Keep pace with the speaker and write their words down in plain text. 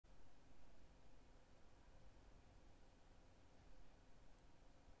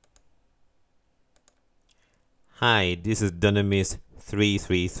Hi, this is Dynamis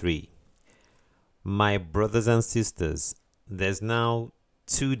 333. My brothers and sisters, there's now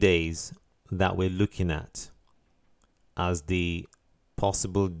 2 days that we're looking at as the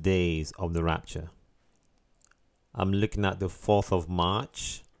possible days of the rapture. I'm looking at the 4th of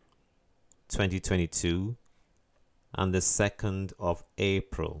March 2022 and the 2nd of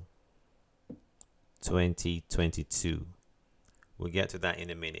April 2022. We'll get to that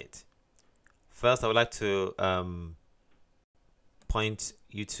in a minute. First, I would like to point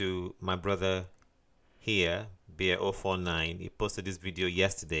you to my brother here, Beer049. He posted this video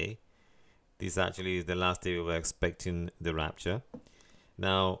yesterday. This actually is the last day we were expecting the rapture.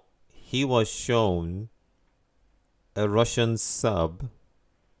 Now, he was shown a Russian sub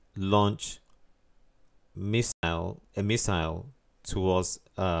launch a missile towards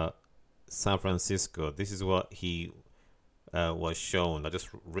San Francisco. This is what he was shown. I just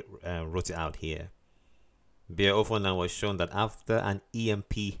wrote it out here. Beer049 was shown that after an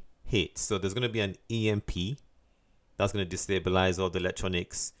EMP hit, so there's going to be an EMP that's going to destabilize all the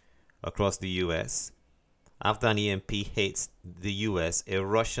electronics across the US. After an EMP hits the US, a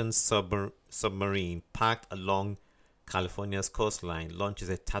Russian submarine parked along California's coastline launches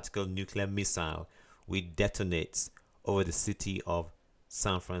a tactical nuclear missile which detonates over the city of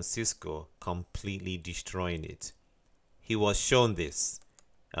San Francisco, completely destroying it. He was shown this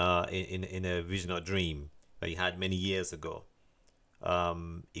in a vision or dream that he had many years ago.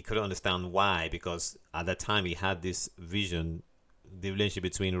 He couldn't understand why, because at the time he had this vision, the relationship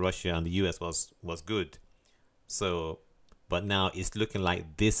between Russia and the US was good. So, but now it's looking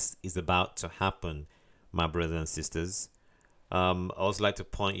like this is about to happen, my brothers and sisters. I also like to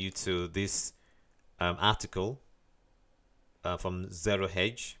point you to this article from Zero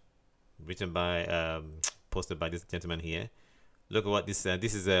Hedge, written by posted by this gentleman here. Look at what this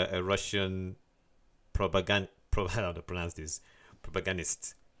is a Russian propagandist.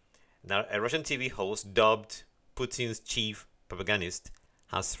 Now, a Russian TV host dubbed Putin's chief propagandist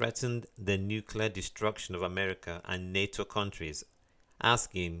has threatened the nuclear destruction of America and NATO countries,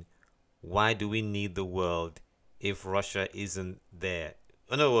 asking, why do we need the world if Russia isn't there?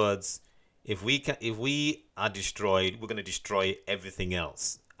 In other words, if we are destroyed, we're going to destroy everything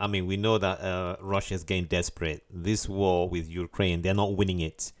else. I mean, we know that Russia is getting desperate. This war with Ukraine, they're not winning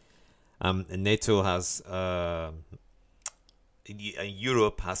it. NATO has,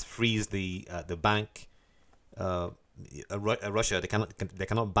 Europe has freezed the bank. Russia, they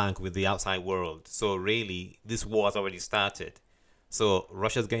cannot bank with the outside world. So really, this war has already started. So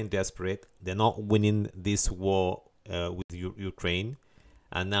Russia's getting desperate. They're not winning this war with Ukraine.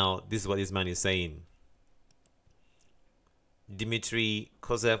 And now this is what this man is saying. Dmitry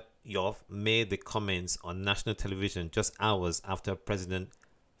Kozev made the comments on national television just hours after President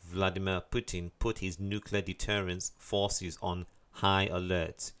Vladimir Putin put his nuclear deterrence forces on high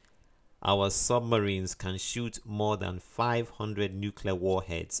alert. Our submarines can shoot more than 500 nuclear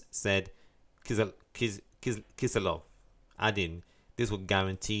warheads, said Kiselov, adding, this would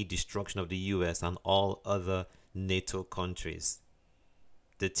guarantee destruction of the US and all other NATO countries.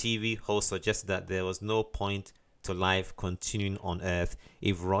 The TV host suggested that there was no point to life continuing on Earth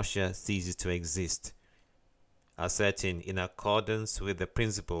if Russia ceases to exist, asserting, in accordance with the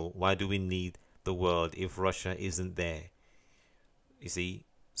principle, why do we need the world if Russia isn't there? You see,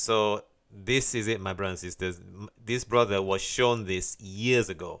 so this is it, my brothers and sisters. This brother was shown this years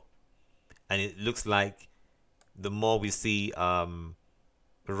ago, and it looks like the more we see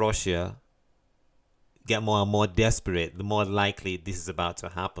Russia get more and more desperate, the more likely this is about to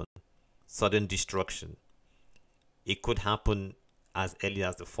happen. Sudden destruction. It could happen as early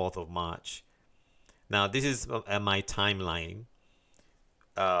as the 4th of March. Now, this is my timeline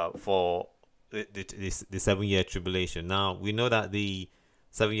for the 7-year tribulation. Now, we know that the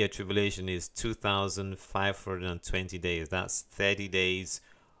 7-year tribulation is 2,520 days. That's 30 days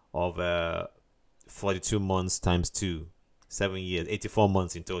of 42 months times 2. 7 years, 84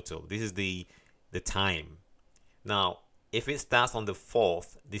 months in total. This is the time. Now, if it starts on the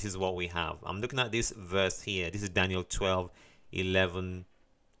 4th, this is what we have. I'm looking at this verse here. This is Daniel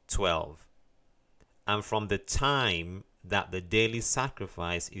 12:11-12. And from the time that the daily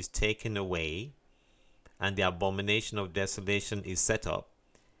sacrifice is taken away and the abomination of desolation is set up,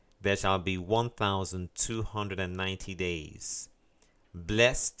 there shall be 1,290 days.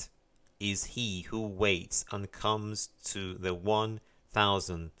 Blessed is he who waits and comes to the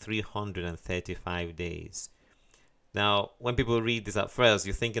 1,335 days. Now, when people read this at first,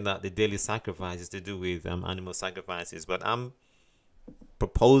 you're thinking that the daily sacrifice is to do with animal sacrifices, but I'm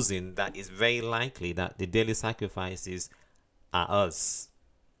proposing that it's very likely that the daily sacrifices are us.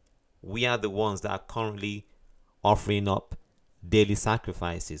 We are the ones that are currently offering up daily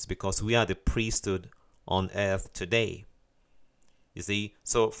sacrifices, because we are the priesthood on earth today. You see,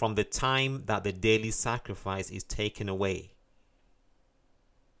 so from the time that the daily sacrifice is taken away,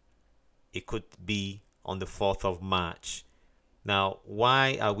 it could be on the 4th of March. Now,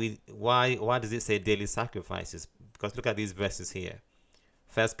 why does it say daily sacrifices? Because look at these verses here.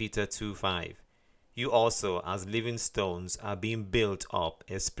 1 Peter 2:5. You also, as living stones, are being built up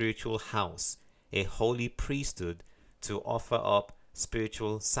a spiritual house, a holy priesthood, to offer up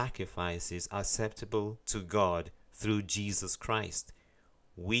spiritual sacrifices acceptable to God through Jesus Christ.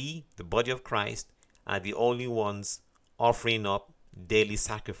 We, the body of Christ, are the only ones offering up daily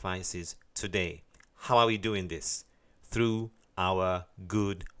sacrifices today. How are we doing this? Through our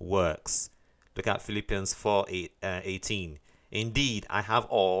good works. Look at Philippians 4:18. Indeed, I have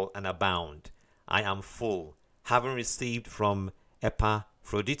all and abound. I am full, having received from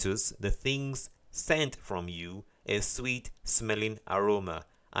Epaphroditus the things sent from you, a sweet-smelling aroma,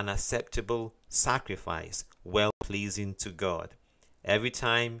 an acceptable sacrifice, well-pleasing to God. Every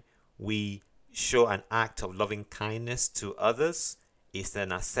time we show an act of loving kindness to others, it's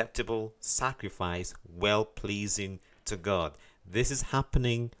an acceptable sacrifice, well-pleasing to God. This is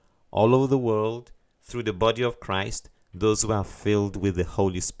happening all over the world through the body of Christ, those who are filled with the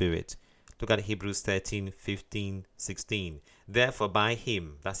Holy Spirit. Look at Hebrews 13:15-16. Therefore, by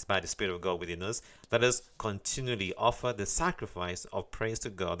him, that's by the Spirit of God within us, let us continually offer the sacrifice of praise to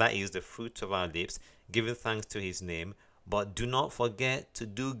God, that is the fruit of our lips, giving thanks to his name. But do not forget to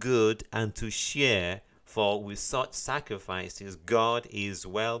do good and to share, for with such sacrifices God is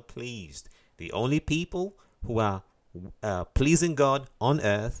well pleased. The only people who are pleasing God on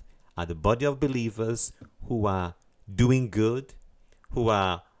earth are the body of believers who are doing good, who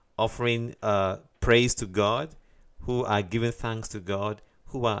are offering praise to God, who are giving thanks to God,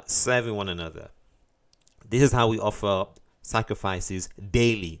 who are serving one another. This is how we offer up sacrifices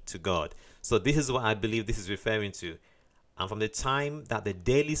daily to God. So this is what I believe this is referring to. And from the time that the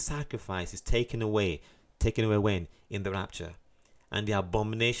daily sacrifice is taken away when? In the rapture, and the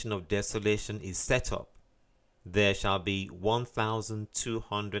abomination of desolation is set up, there shall be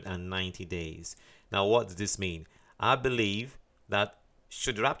 1,290 days. Now, what does this mean? I believe that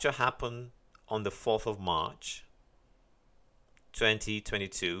should the rapture happen on the 4th of March,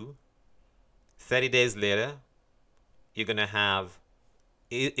 2022, 30 days later, you're going to have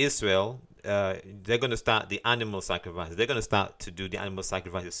Israel. They're going to start the animal sacrifices. They're going to start to do the animal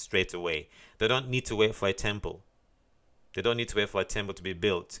sacrifices straight away. They don't need to wait for a temple. They don't need to wait for a temple to be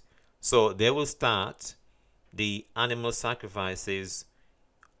built. So they will start the animal sacrifices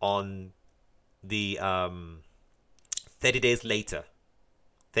on the 30 days later.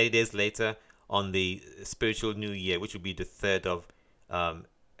 30 days later on the spiritual new year, which will be the 3rd of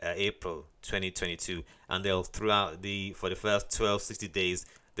April 2022. And they'll for the first 60 days,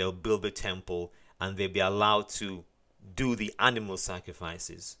 they'll build the temple, and they'll be allowed to do the animal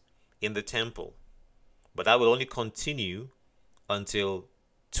sacrifices in the temple. But that will only continue until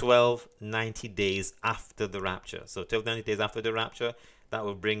 1290 days after the rapture. So 1290 days after the rapture, that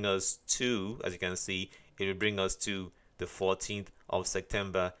will bring us to, as you can see, it will bring us to the 14th of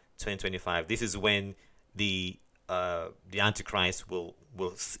September 2025. This is when the Antichrist will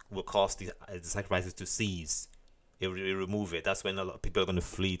cause the sacrifices to cease. It will remove it. That's when a lot of people are going to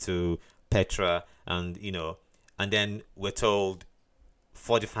flee to Petra, and and then we're told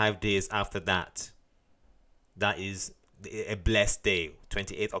 45 days after that, that is a blessed day,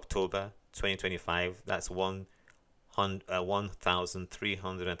 28th October 2025. That's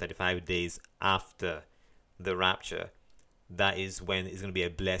 1,335 days after the rapture. That is when it's going to be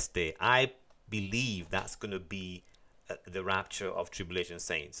a blessed day. I believe that's going to be the rapture of tribulation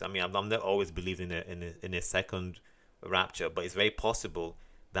saints. I mean, I'm not always believing in a second rapture, but it's very possible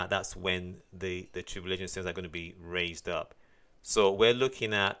that that's when the tribulation saints are going to be raised up. So we're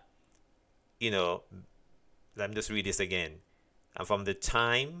looking at, let me just read this again. And from the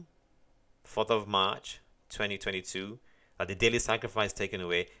time 4th of March 2022, the daily sacrifice taken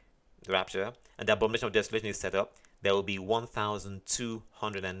away, the rapture, and the abomination of desolation is set up, there will be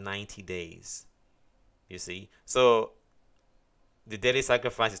 1,290 days. You see? So the daily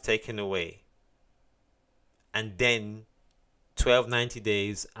sacrifice is taken away. And then 1290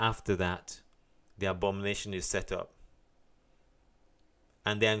 days after that, the abomination is set up.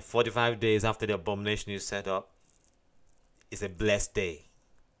 And then 45 days after the abomination is set up, is a blessed day.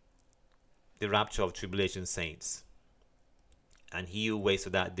 The rapture of tribulation saints. And he who waits for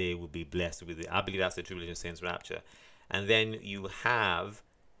that day will be blessed with it. I believe that's the tribulation saints rapture. And then you have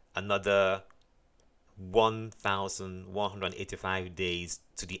another 1,185 days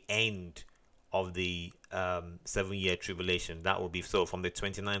to the end of the 7-year tribulation. That will be so from the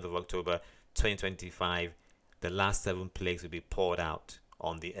 29th of October 2025, the last 7 plagues will be poured out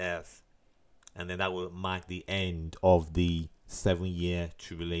on the earth, and then that will mark the end of the 7-year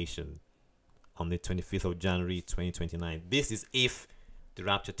tribulation on the 25th of January 2029. This is if the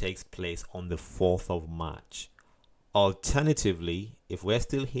rapture takes place on the 4th of March. Alternatively, if we're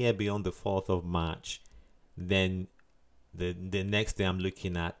still here beyond the 4th of March, then the next day I'm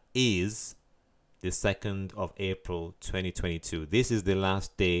looking at is the 2nd of April 2022. This is the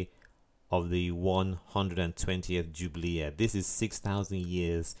last day of the 120th Jubilee year. This is 6,000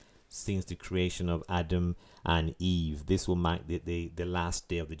 years since the creation of Adam and Eve. This will mark the last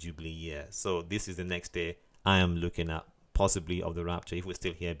day of the Jubilee year. So this is the next day I am looking at, possibly, of the rapture, if we're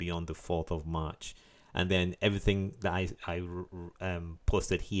still here beyond the 4th of March. And then everything that I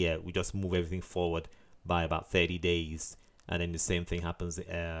posted here, we just move everything forward by about 30 days. And then the same thing happens,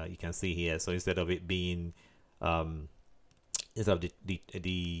 you can see here. So instead of it being, instead of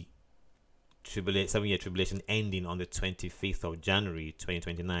the 7-year tribulation ending on the 25th of January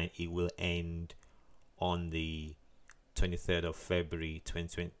 2029, it will end on the 23rd of February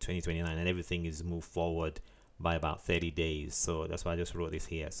 2029, and everything is moved forward by about 30 days. So that's why I just wrote this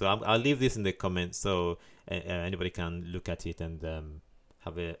here. So I'll leave this in the comments so anybody can look at it and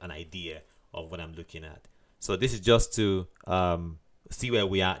have an idea of what I'm looking at. So this is just to see where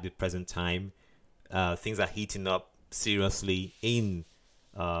we are at the present time. Things are heating up seriously in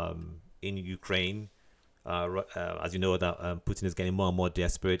Ukraine. As you know, that Putin is getting more and more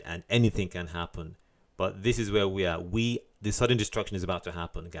desperate, and anything can happen. But this is where we are. The sudden destruction is about to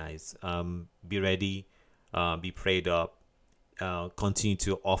happen, guys. Be ready. Be prayed up. Continue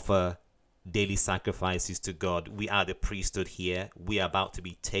to offer daily sacrifices to God. We are the priesthood here. We are about to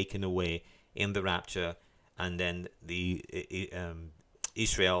be taken away in the rapture, and then the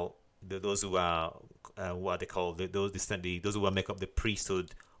Israel, those who are what they call those who will make up the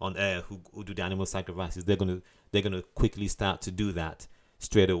priesthood on earth, who do the animal sacrifices, they're gonna quickly start to do that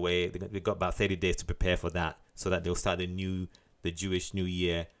straight away. They've got about 30 days to prepare for that, so that they'll start the Jewish New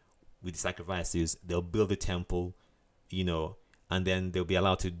Year with the sacrifices. They'll build the temple, and then they'll be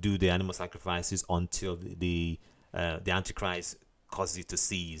allowed to do the animal sacrifices until the Antichrist causes it to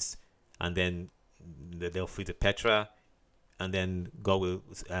cease, and then they'll free the Petra, and then God will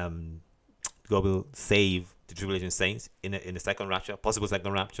save the tribulation saints in the second rapture, possible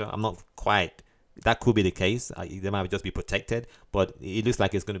second rapture. I'm not quite. That could be the case. They might just be protected, but it looks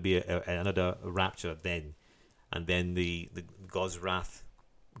like it's going to be another rapture then, and then the God's wrath,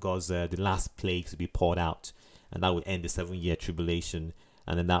 the last plagues will be poured out, and that will end the 7-year tribulation,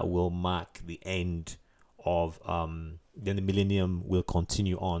 and then that will mark the end of then the millennium will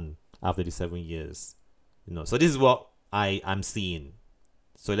continue on after the 7 years. So this is what I'm seeing.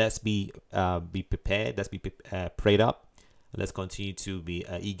 So let's be prepared. Let's be prayed up. Let's continue to be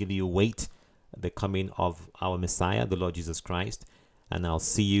eagerly await the coming of our Messiah, the Lord Jesus Christ. And I'll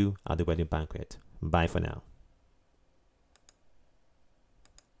see you at the wedding banquet. Bye for now.